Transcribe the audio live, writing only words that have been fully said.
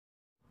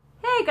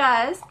Hey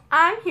guys,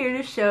 I'm here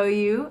to show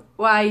you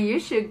why you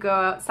should go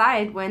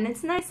outside when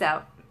it's nice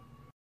out.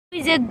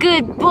 He's a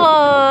good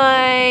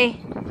boy.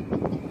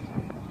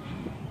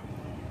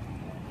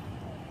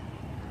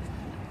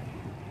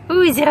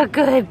 Who's a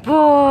good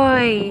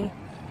boy?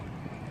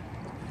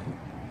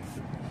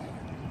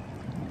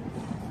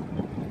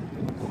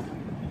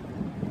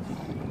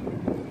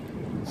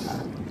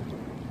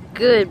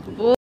 Good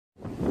boy.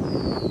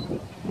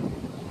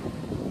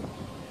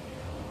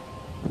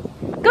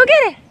 Go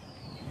get it!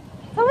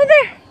 Over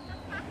there!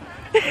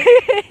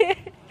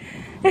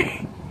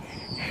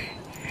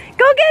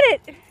 Go get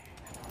it!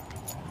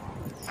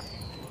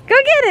 Go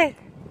get it!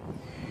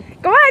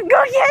 Come on,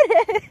 go get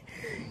it!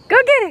 Go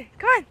get it!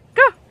 Come on,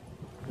 go!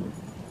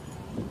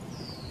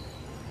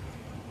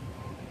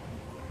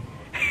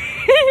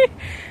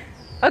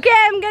 Okay,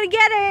 I'm gonna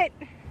get it!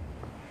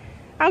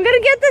 I'm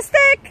gonna get the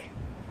stick!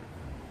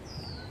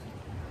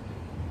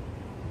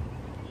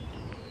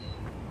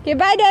 Okay,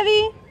 bye,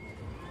 Debbie!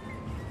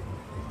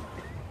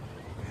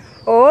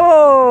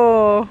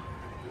 Oh!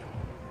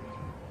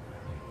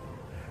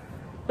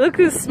 Look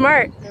who's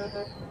smart.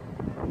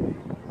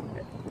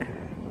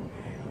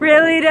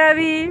 Really,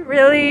 Debbie?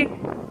 Really?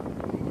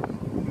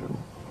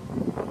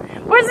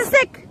 Where's the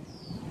stick?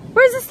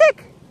 Where's the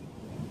stick?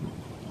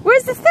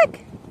 Where's the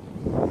stick?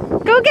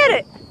 Go get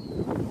it!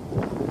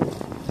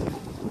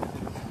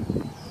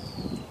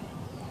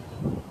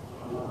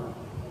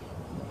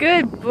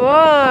 Good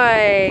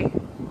boy!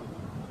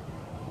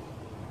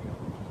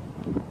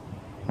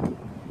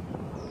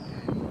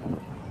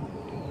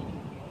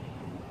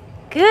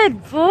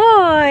 Good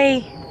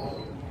boy!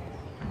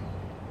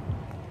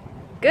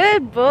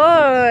 Good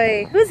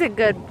boy! Who's a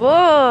good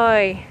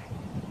boy?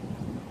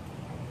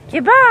 Okay,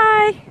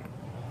 bye!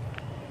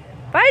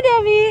 Bye,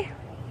 Debbie!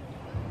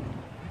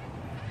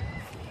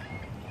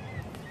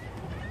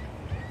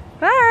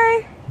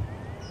 Bye!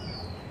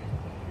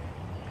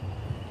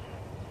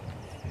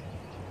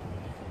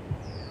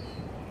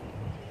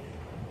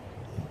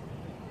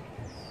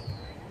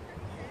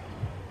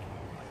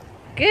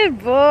 Good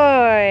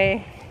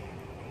boy!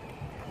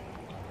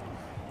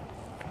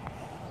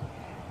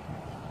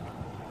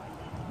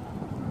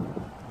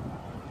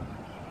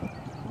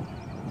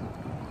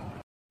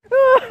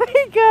 Oh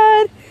my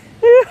God!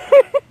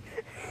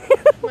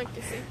 Like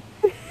to see.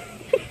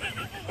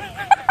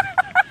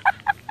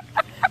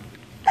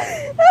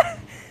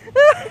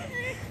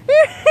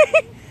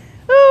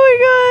 Oh my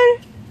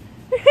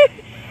God!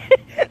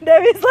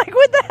 Debbie's like,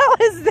 what the hell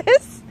is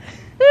this?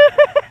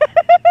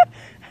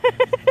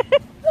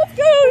 Let's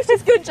go!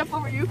 She's gonna jump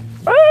over you.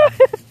 Oh,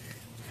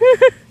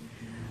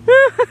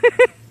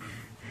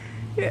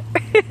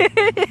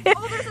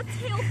 There's a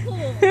tail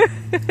pole.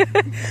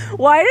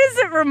 why does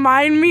it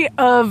remind me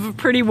of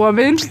Pretty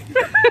Woman?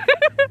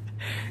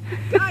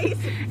 Guys,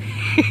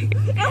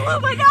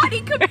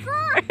 Illuminati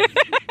confirmed!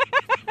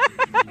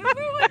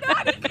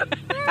 Illuminati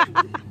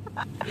confirmed!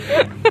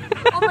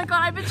 Oh my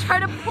God, I've been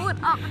trying to pull it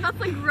up and that's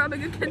like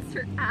rubbing against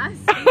her ass.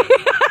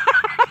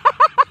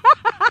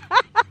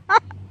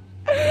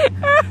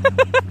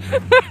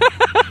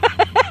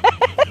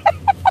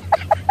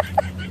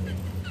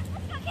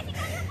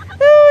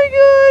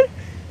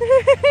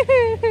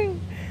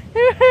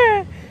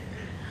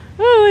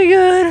 Oh my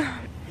God.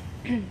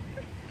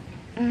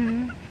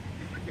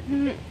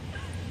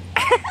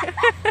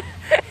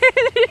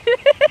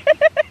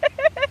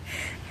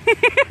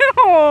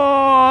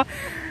 Oh.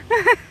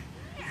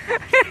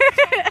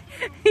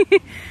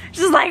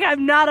 She's like,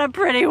 I'm not a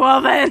pretty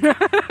woman.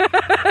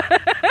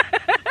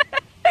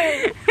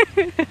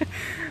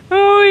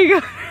 Oh my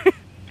God.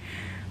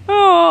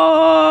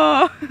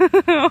 Oh.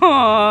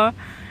 Oh.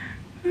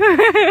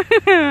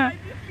 I'm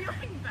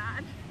feeling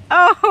bad.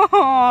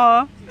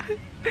 Oh.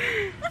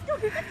 Let's go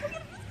get it.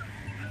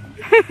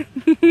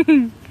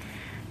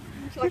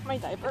 Would you like my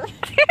diaper?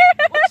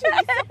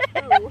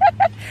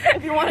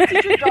 If you want to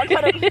teach your dog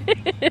how to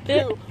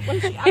poo, when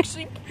she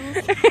actually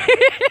poos.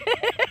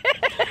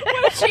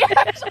 When she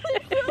actually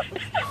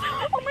poos.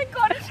 Oh my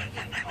God.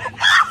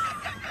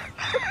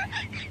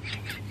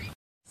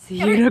 It's a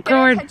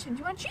unicorn. Do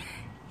you want a treat?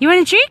 You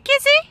want a treat,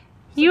 Kissy?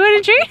 You want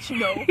a treat?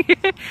 No.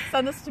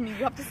 Send this to me.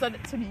 You have to send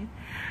it to me.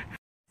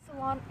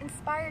 Salon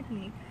inspired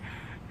me.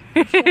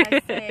 Or should I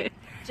say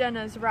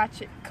Jenna's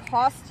Ratchet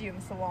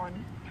Costume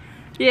Salon.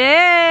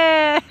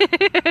 Yeah.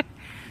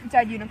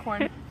 Dead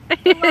unicorn.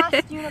 The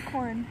last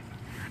unicorn.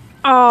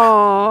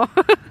 Oh.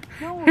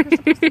 No, they're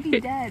supposed to be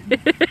dead.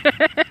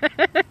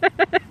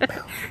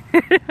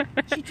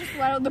 She just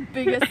let out the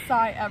biggest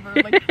sigh ever.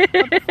 Like,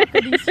 what the fuck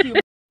are these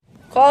humans?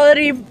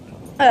 Quality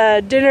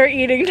dinner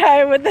eating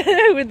time with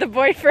the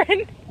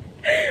boyfriend.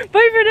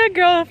 Boyfriend and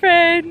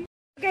girlfriend.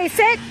 Okay,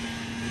 sit.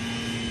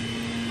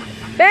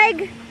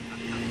 Beg.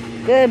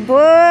 Good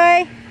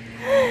boy.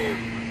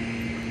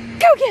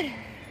 Go get it.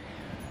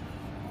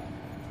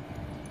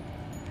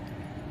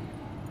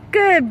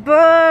 Good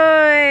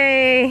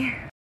boy.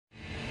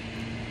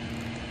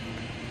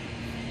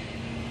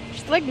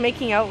 She's like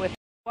making out with it.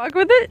 Walk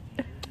with it.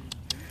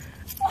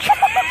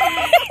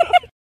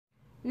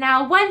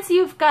 Now, once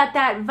you've got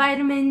that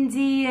vitamin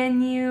D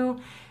in you,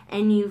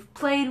 and you've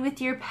played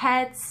with your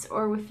pets,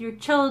 or with your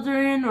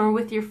children, or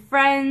with your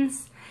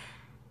friends,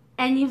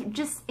 and you've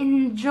just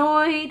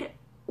enjoyed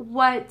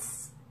what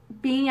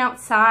being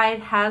outside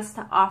has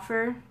to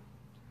offer,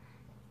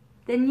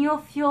 then you'll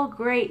feel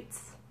great.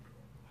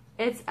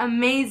 It's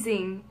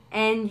amazing,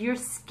 and your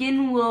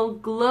skin will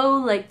glow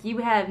like you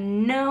have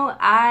no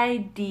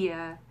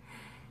idea.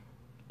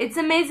 It's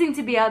amazing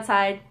to be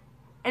outside,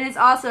 and it's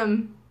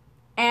awesome,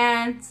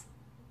 and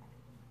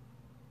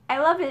I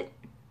love it.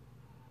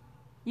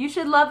 You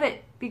should love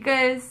it,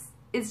 because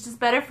it's just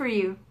better for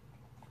you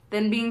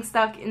than being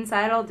stuck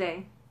inside all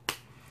day.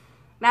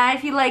 Now,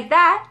 if you like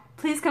that,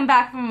 please come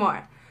back for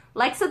more.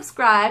 Like,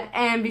 subscribe,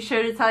 and be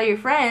sure to tell your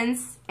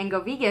friends, and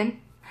go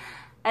vegan.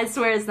 I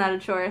swear it's not a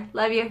chore.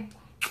 Love you.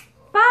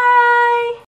 Bye!